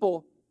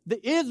people, the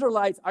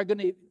Israelites, I'm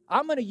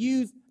going to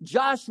use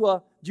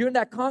Joshua during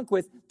that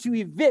conquest to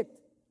evict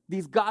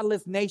these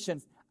godless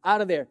nations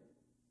out of there.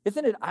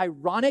 Isn't it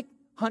ironic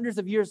hundreds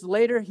of years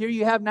later, here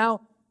you have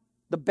now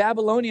the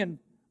Babylonian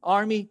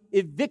army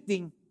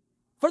evicting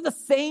for the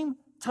same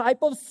type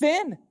of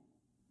sin.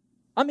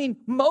 I mean,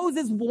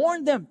 Moses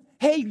warned them,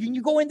 hey, when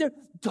you go in there,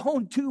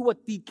 don't do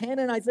what the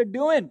Canaanites are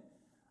doing.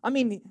 I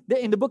mean,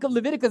 in the book of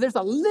Leviticus, there's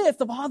a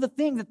list of all the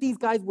things that these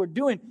guys were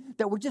doing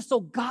that were just so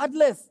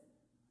godless.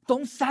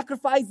 Don't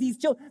sacrifice these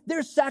children.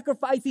 They're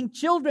sacrificing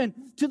children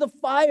to the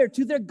fire,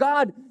 to their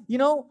God. You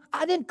know,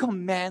 I didn't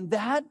command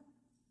that.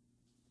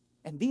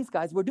 And these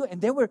guys were doing it.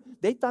 And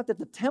they thought that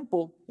the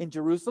temple in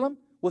Jerusalem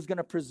was going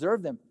to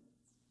preserve them.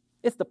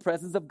 It's the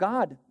presence of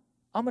God.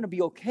 I'm going to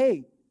be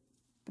okay.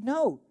 But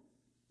no.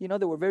 You know,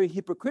 they were very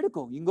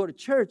hypocritical. You can go to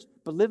church,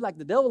 but live like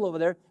the devil over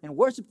there and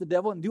worship the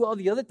devil and do all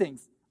the other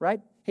things, right?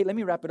 Hey, let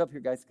me wrap it up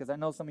here, guys, because I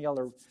know some of y'all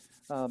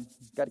are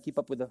got to keep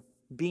up with the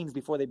beans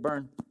before they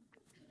burn.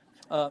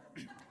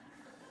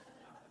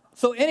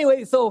 So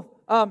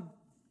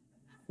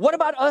what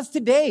about us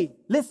today?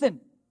 Listen,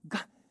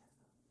 God,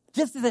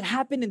 just as it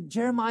happened in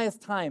Jeremiah's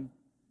time,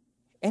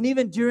 and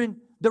even during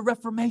the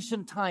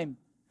Reformation time,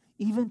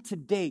 even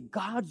today,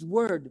 God's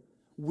word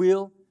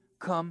will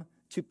come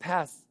to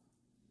pass.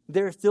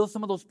 There are still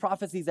some of those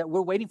prophecies that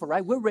we're waiting for,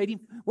 right? We're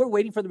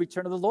waiting for the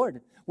return of the Lord.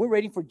 We're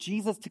waiting for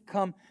Jesus to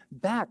come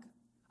back.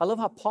 I love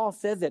how Paul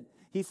says it.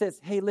 He says,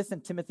 hey,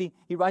 listen, Timothy.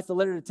 He writes a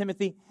letter to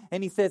Timothy,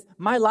 and he says,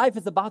 my life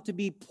is about to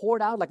be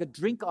poured out like a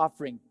drink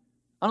offering.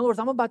 In other words,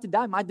 I'm about to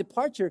die. My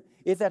departure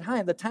is at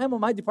hand. The time of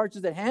my departure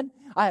is at hand.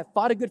 I have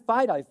fought a good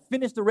fight. I've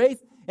finished the race,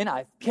 and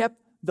I've kept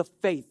the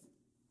faith.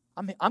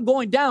 I'm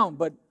going down,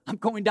 but I'm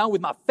going down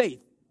with my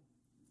faith.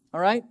 All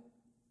right?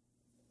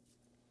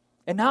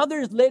 And now there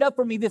is laid up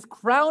for me this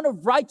crown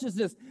of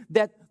righteousness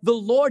that the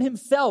Lord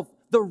himself,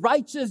 the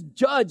righteous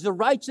judge, the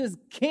righteous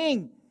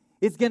king,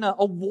 is going to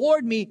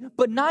award me,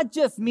 but not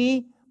just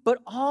me, but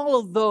all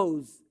of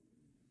those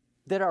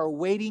that are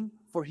waiting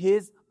for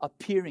his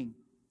appearing.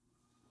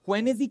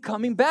 When is he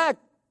coming back?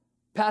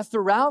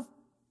 Pastor Ralph?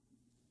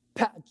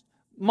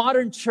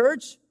 Modern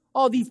church?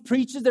 All these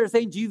preachers that are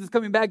saying Jesus is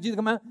coming back, Jesus is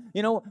coming back.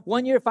 You know,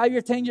 1 year, 5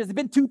 years, 10 years. It's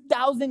been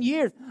 2,000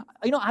 years.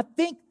 You know, I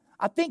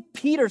think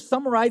Peter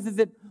summarizes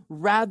it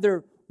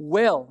rather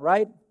well,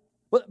 right?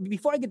 Well,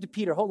 before I get to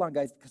Peter, hold on,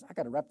 guys, because I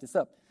got to wrap this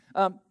up.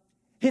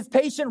 His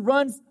patience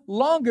runs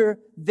longer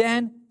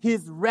than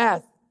his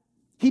wrath.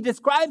 He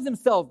describes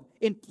himself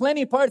in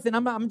plenty of parts, and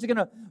I'm just going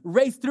to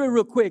race through it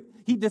real quick.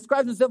 He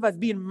describes himself as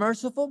being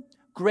merciful,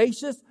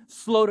 gracious,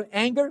 slow to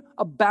anger,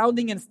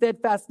 abounding in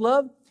steadfast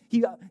love.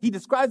 He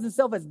describes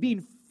himself as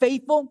being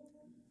faithful.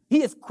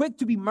 He is quick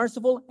to be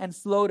merciful and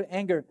slow to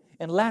anger.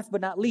 And last but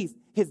not least,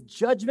 his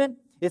judgment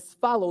is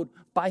followed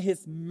by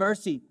his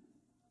mercy.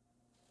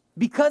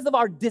 Because of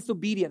our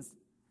disobedience,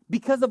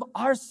 because of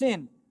our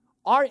sin,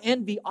 our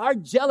envy, our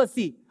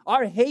jealousy,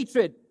 our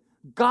hatred,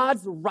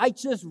 God's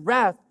righteous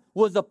wrath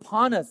was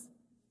upon us.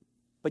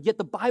 But yet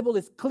the Bible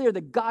is clear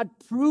that God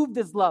proved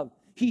his love.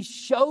 He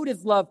showed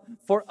his love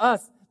for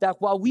us,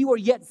 that while we were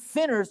yet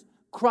sinners,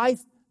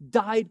 Christ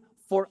died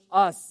for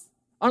us.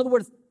 In other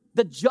words,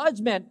 the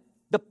judgment,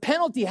 the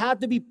penalty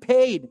had to be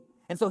paid.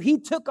 And so he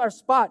took our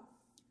spot.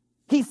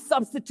 He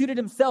substituted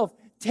himself,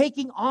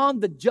 taking on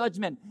the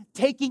judgment,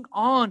 taking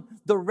on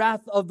the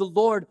wrath of the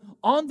Lord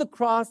on the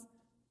cross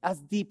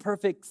as the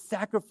perfect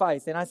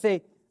sacrifice. And I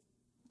say,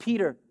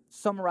 Peter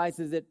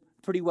summarizes it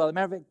pretty well. As a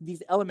matter of fact,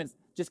 these elements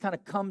just kind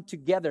of come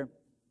together.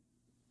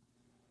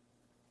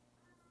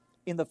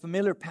 In the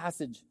familiar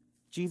passage,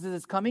 Jesus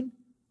is coming.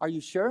 Are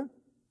you sure?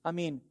 I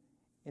mean,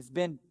 it's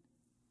been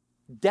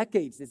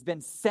decades. It's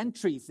been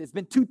centuries. It's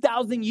been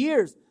 2,000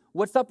 years.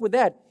 What's up with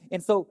that?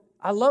 And so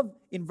I love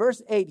in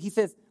verse 8, he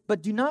says,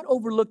 but do not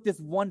overlook this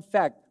one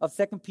fact of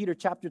 2 Peter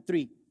chapter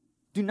 3.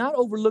 Do not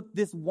overlook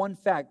this one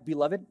fact,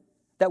 beloved,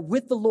 that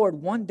with the Lord,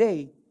 one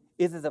day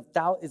is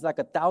like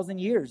 1,000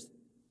 years,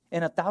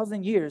 and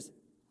 1,000 years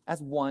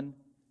as one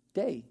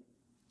day.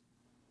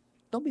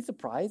 Don't be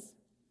surprised.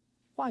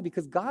 Why?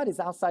 Because God is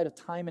outside of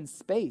time and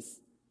space.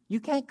 You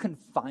can't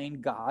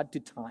confine God to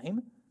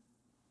time.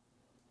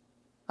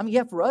 I mean,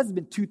 yeah, for us it's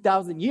been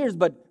 2,000 years,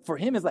 but for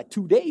him it's like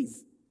 2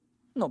 days.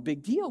 No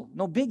big deal.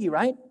 No biggie,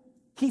 right?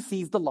 He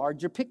sees the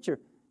larger picture.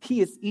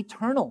 He is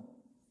eternal.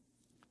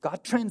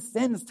 God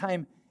transcends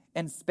time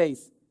and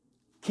space.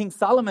 King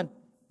Solomon,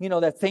 you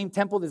know, that same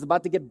temple that's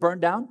about to get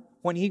burned down,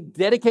 when he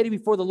dedicated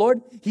before the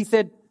Lord, he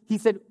said,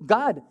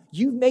 God,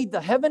 you've made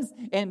the heavens,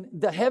 and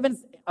the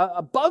heavens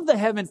above the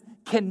heavens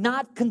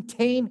cannot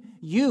contain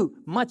you,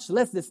 much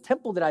less this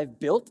temple that I've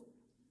built.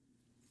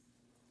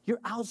 You're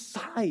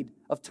outside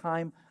of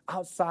time,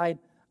 outside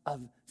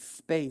of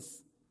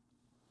space.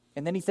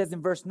 And then he says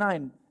in verse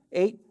 9,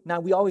 8, now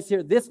we always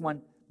hear this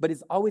one, but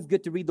it's always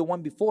good to read the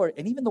one before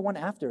and even the one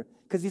after,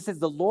 because he says,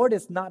 the Lord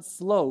is not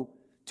slow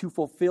to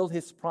fulfill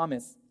his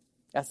promise,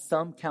 as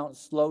some count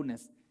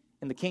slowness.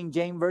 In the King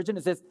James Version,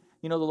 it says,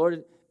 you know, the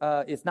Lord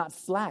is not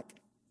slack.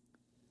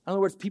 In other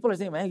words, people are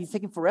saying, man, he's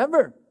taking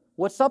forever.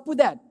 What's up with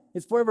that?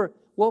 It's forever.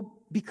 Well,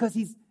 because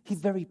he's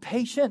very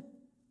patient.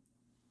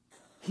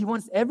 He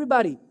wants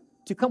everybody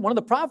to come. One of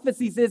the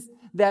prophecies is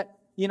that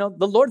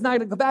the Lord's not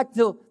going to come back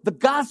till the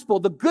gospel,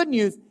 the good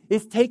news,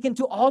 is taken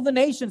to all the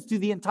nations, to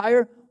the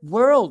entire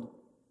world.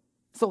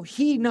 So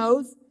He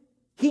knows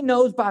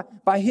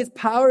by His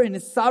power and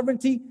His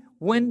sovereignty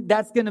when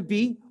that's going to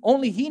be.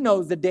 Only He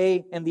knows the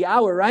day and the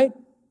hour, right?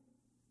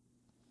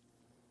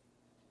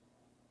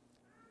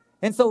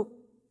 And so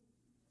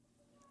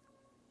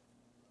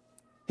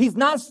He's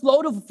not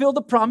slow to fulfill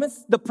the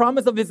promise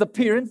of His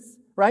appearance,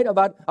 right,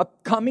 about a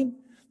coming.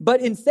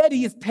 But instead,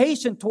 He is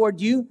patient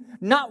toward you,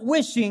 not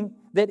wishing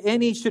that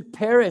any should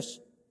perish,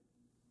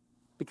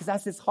 because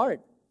that's His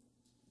heart,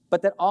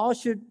 but that all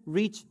should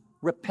reach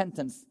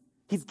repentance.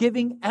 He's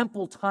giving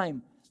ample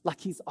time, like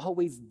He's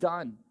always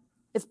done.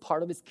 It's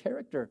part of His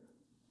character.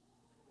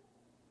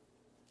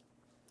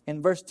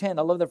 In verse 10,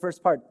 I love the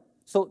first part.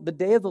 So the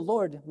day of the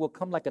Lord will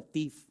come like a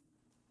thief,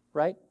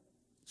 right?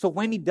 So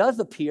when He does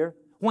appear,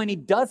 when He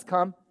does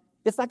come,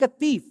 it's like a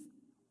thief.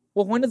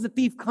 Well, when does the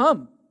thief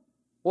come?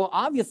 Well,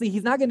 obviously,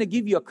 He's not going to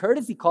give you a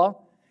courtesy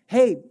call.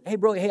 Hey,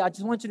 bro, I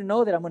just want you to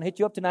know that I'm going to hit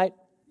you up tonight.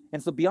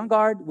 And so be on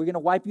guard. We're going to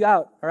wipe you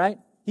out, all right?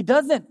 He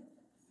doesn't.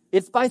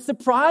 It's by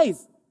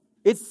surprise.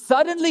 It's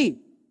suddenly.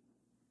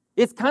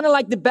 It's kind of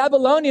like the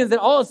Babylonians that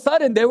all of a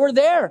sudden they were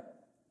there.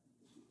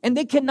 And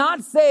they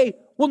cannot say,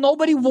 well,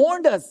 nobody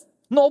warned us.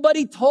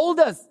 Nobody told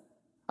us.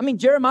 I mean,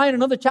 Jeremiah in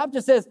another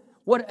chapter says,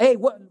 what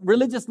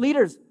religious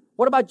leaders,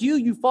 what about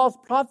you false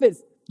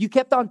prophets? You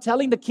kept on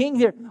telling the king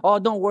here, oh,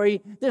 don't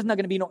worry. There's not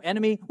going to be no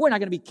enemy. We're not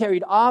going to be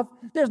carried off.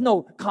 There's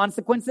no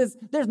consequences.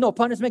 There's no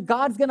punishment.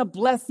 God's going to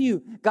bless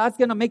you. God's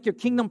going to make your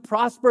kingdom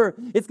prosper.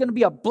 It's going to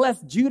be a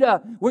blessed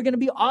Judah. We're going to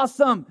be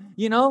awesome,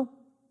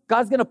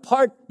 God's going to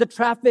part the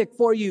traffic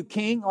for you,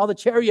 king, all the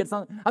chariots.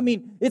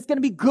 It's going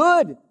to be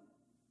good.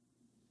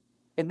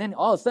 And then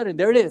all of a sudden,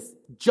 there it is.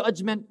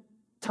 Judgment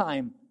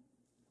time.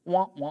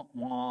 Wah, wah,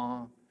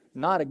 wah.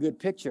 Not a good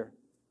picture.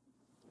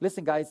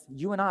 Listen, guys,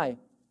 you and I,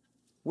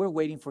 we're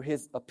waiting for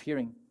His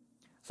appearing.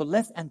 So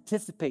let's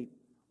anticipate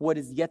what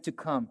is yet to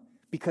come,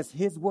 because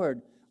His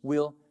word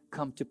will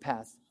come to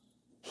pass.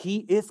 He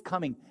is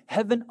coming.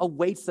 Heaven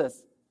awaits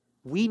us.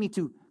 We need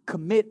to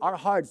commit our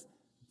hearts,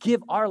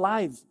 give our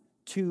lives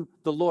to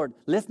the Lord.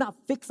 Let's not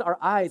fix our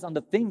eyes on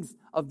the things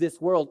of this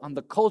world, on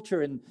the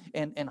culture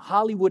and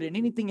Hollywood and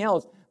anything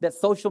else that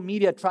social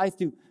media tries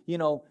to,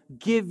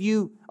 give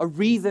you a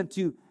reason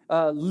to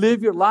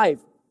live your life.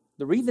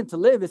 The reason to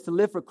live is to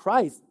live for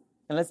Christ.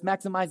 And let's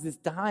maximize this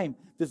time,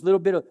 this little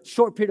bit of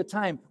short period of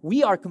time.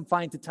 We are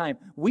confined to time.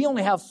 We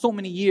only have so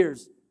many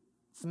years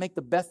to make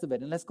the best of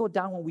it. And let's go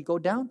down. When we go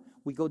down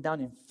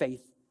in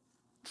faith,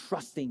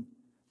 trusting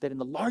that in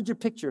the larger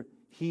picture,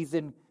 He's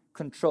in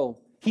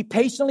control. He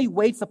patiently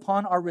waits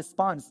upon our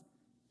response.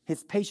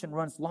 His patience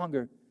runs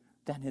longer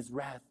than His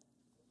wrath.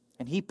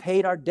 And He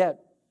paid our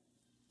debt.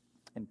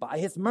 And by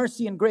His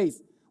mercy and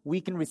grace,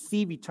 we can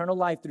receive eternal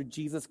life through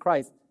Jesus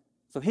Christ.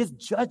 So His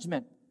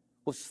judgment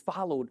was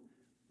followed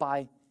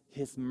by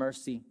His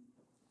mercy.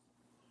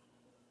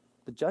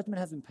 The judgment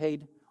has been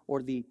paid,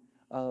 or the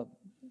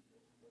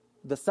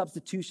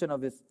substitution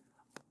of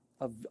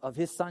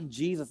His Son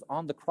Jesus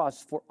on the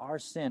cross for our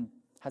sin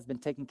has been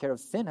taken care of.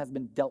 Sin has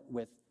been dealt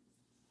with.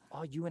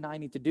 All you and I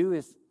need to do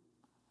is,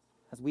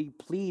 as we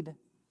plead,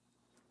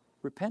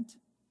 repent,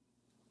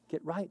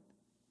 get right,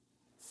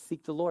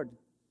 seek the Lord,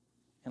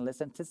 and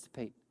let's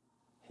anticipate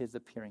His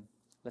appearing.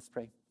 Let's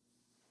pray.